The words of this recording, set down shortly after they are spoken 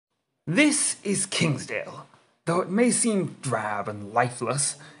This is Kingsdale. Though it may seem drab and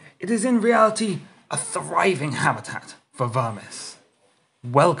lifeless, it is in reality a thriving habitat for vermis.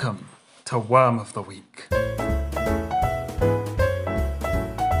 Welcome to Worm of the Week.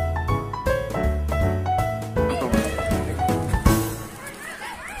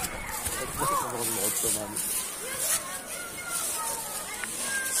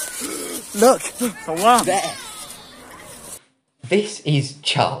 Look! A worm! There! This is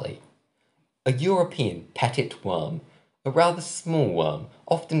Charlie, a European petit worm, a rather small worm,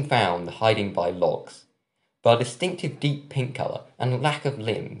 often found hiding by logs, but a distinctive deep pink colour and lack of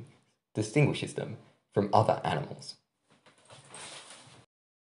limb distinguishes them from other animals.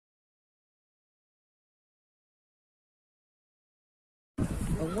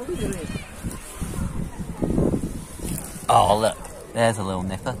 Oh, look, there's a little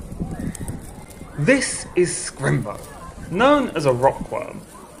nipper. This is Scrimbo. Known as a rockworm,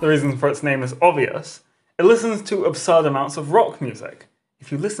 the reason for its name is obvious. It listens to absurd amounts of rock music.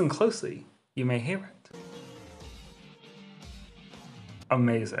 If you listen closely, you may hear it.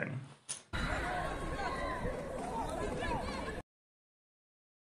 Amazing.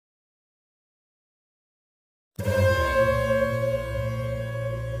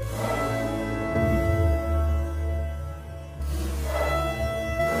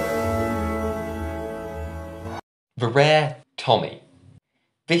 The rare Tommy.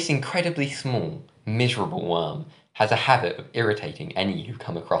 This incredibly small, miserable worm has a habit of irritating any who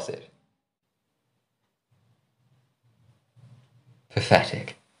come across it.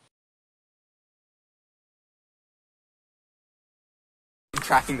 Pathetic. I've been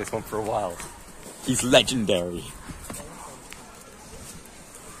tracking this one for a while. He's legendary.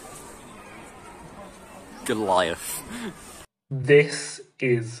 Goliath. This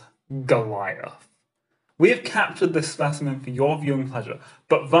is Goliath. We have captured this specimen for your viewing pleasure,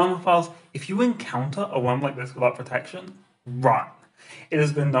 but vermiphiles, if you encounter a worm like this without protection, run. It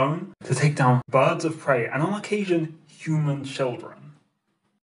has been known to take down birds of prey and on occasion, human children.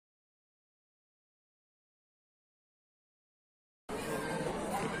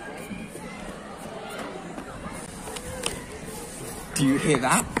 Do you hear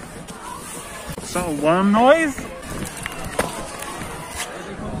that? Is that a worm noise?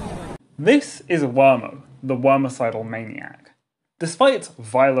 This is Wormo, the wormicidal maniac. Despite its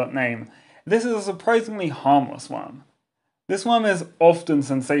violent name, this is a surprisingly harmless worm. This worm is often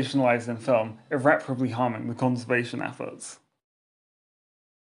sensationalized in film, irreparably harming the conservation efforts.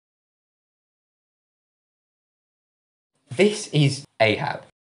 This is Ahab.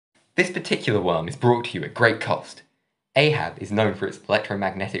 This particular worm is brought to you at great cost. Ahab is known for its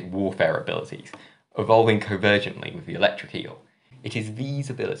electromagnetic warfare abilities, evolving convergently with the electric eel. It is these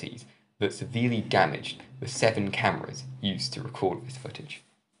abilities that severely damaged the 7 cameras used to record this footage.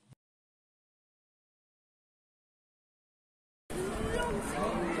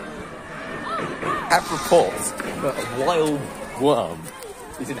 Have reports that a wild worm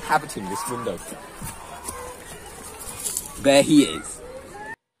is inhabiting this window. There he is.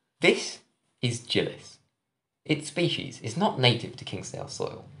 This is Gillis. Its species is not native to Kingsdale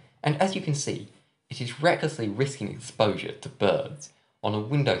soil, and as you can see, it is recklessly risking exposure to birds on a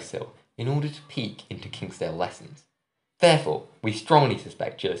windowsill in order to peek into Kingsdale lessons. Therefore, we strongly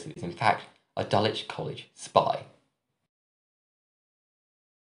suspect Gillis is in fact a Dulwich College spy.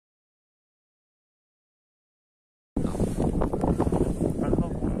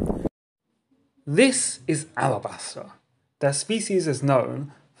 This is Alabaster. Their species is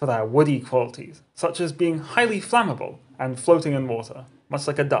known for their woody qualities, such as being highly flammable and floating in water, much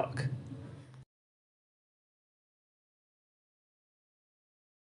like a duck.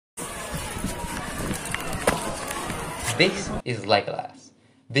 This is Legolas.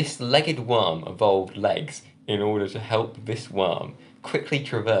 This legged worm evolved legs in order to help this worm quickly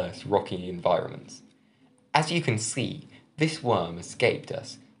traverse rocky environments. As you can see, this worm escaped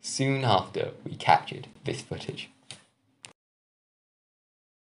us soon after we captured this footage.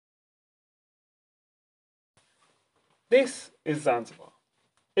 This is Zanzibar.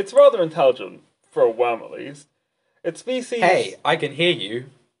 It's rather intelligent, for a worm at least. Its species... Hey, I can hear you.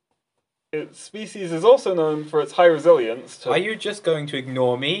 Its species is also known for its high resilience to... Are you just going to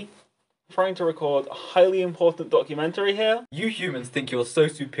ignore me? Trying to record a highly important documentary here? You humans think you're so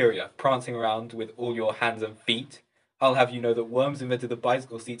superior, prancing around with all your hands and feet. I'll have you know that worms invented the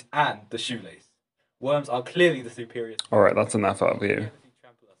bicycle seat and the shoelace. Worms are clearly the superior... Alright, that's enough out of you.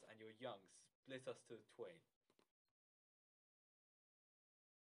 Trample us and your young split us to twain.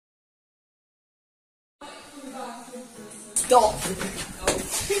 Stop!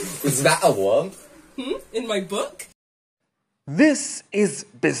 Is that a worm? In my book? This is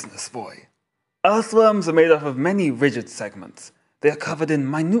Business Boy. Earthworms are made up of many rigid segments. They are covered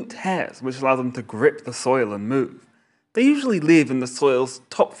in minute hairs which allow them to grip the soil and move. They usually live in the soil's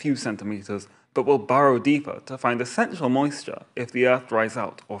top few centimeters, but will burrow deeper to find essential moisture if the earth dries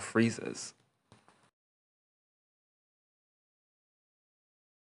out or freezes.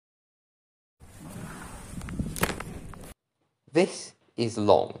 This is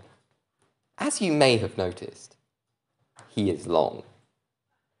Long. As you may have noticed, he is long.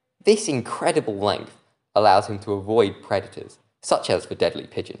 This incredible length allows him to avoid predators, such as the deadly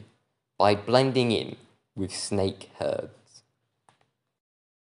pigeon, by blending in with snake herds.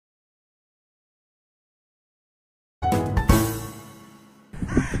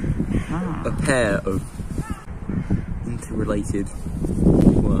 A pair of interrelated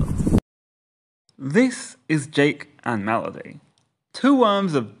worms. This is Jake and Melody, two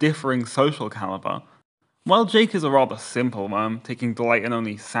worms of differing social caliber. While Jake is a rather simple worm, taking delight in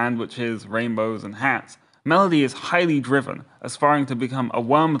only sandwiches, rainbows, and hats, Melody is highly driven, aspiring to become a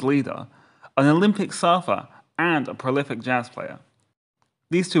wormed leader, an Olympic surfer, and a prolific jazz player.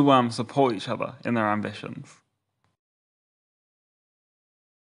 These two worms support each other in their ambitions.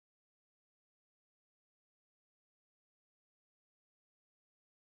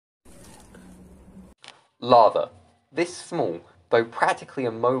 Larva. This small, though practically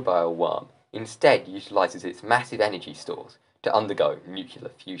immobile worm, instead utilizes its massive energy stores to undergo nuclear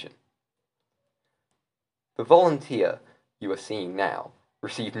fusion. The volunteer you are seeing now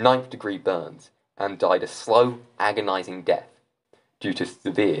received 9th-degree burns and died a slow, agonizing death due to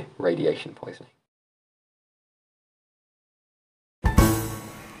severe radiation poisoning.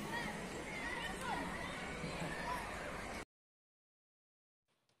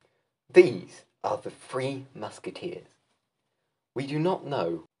 These are the Three Musketeers. We do not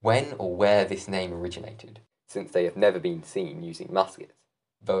know when or where this name originated, since they have never been seen using muskets,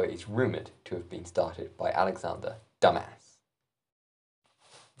 though it is rumoured to have been started by Alexander Dumas.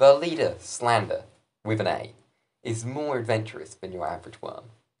 The leader, Slander, with an A, is more adventurous than your average worm,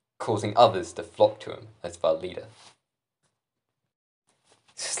 causing others to flock to him as their leader.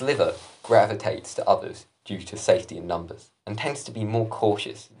 Slither gravitates to others due to safety in numbers, and tends to be more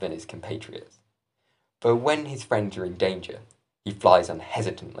cautious than his compatriots. Though when his friends are in danger, he flies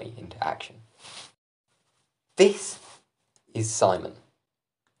unhesitantly into action. This is Simon.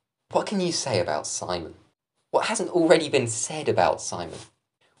 What can you say about Simon? What hasn't already been said about Simon?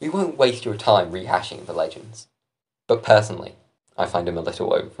 We won't waste your time rehashing the legends. But personally, I find him a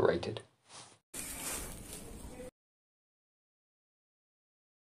little overrated.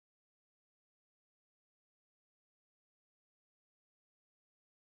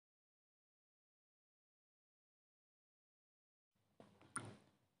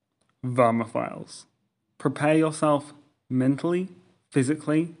 Vermiphiles. Prepare yourself mentally,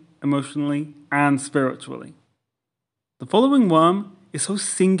 physically, emotionally, and spiritually. The following worm is so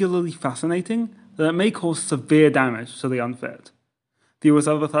singularly fascinating that it may cause severe damage to the unfit. Viewers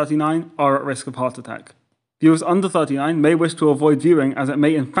over 39 are at risk of heart attack. Viewers under 39 may wish to avoid viewing as it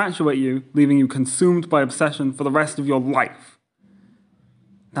may infatuate you, leaving you consumed by obsession for the rest of your life.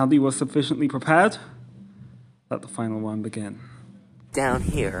 Now that you are sufficiently prepared, let the final worm begin. Down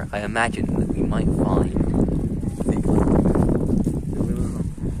here, I imagine that we might find.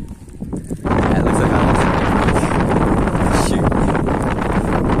 Yeah, it looks like I shoot.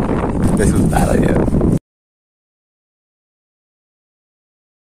 This was a bad idea.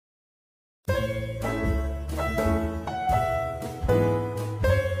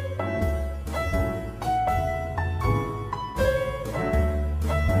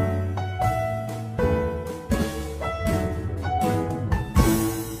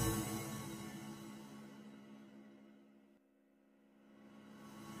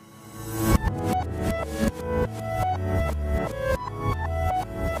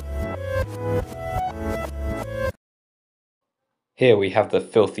 Here we have the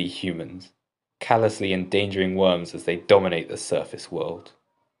filthy humans, callously endangering worms as they dominate the surface world.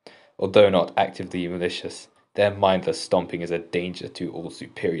 Although not actively malicious, their mindless stomping is a danger to all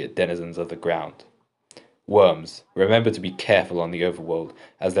superior denizens of the ground. Worms, remember to be careful on the overworld,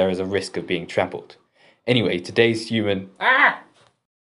 as there is a risk of being trampled. Anyway, today's human...